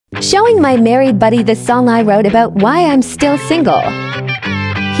Showing my married buddy the song I wrote about why I'm still single.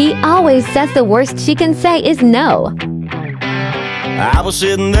 He always says the worst she can say is no. I was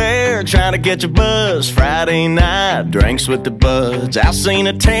sitting there trying to catch a buzz Friday night, drinks with the buds. I seen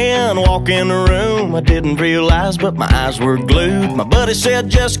a 10 walk in the room. I didn't realize, but my eyes were glued. My buddy said,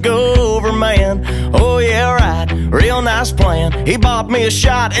 just go over, man. Oh yeah, right, real nice plan. He bought me a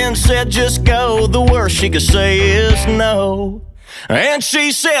shot and said, just go. The worst she could say is no. And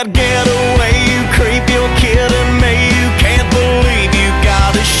she said, get away, you creep, you're kidding me.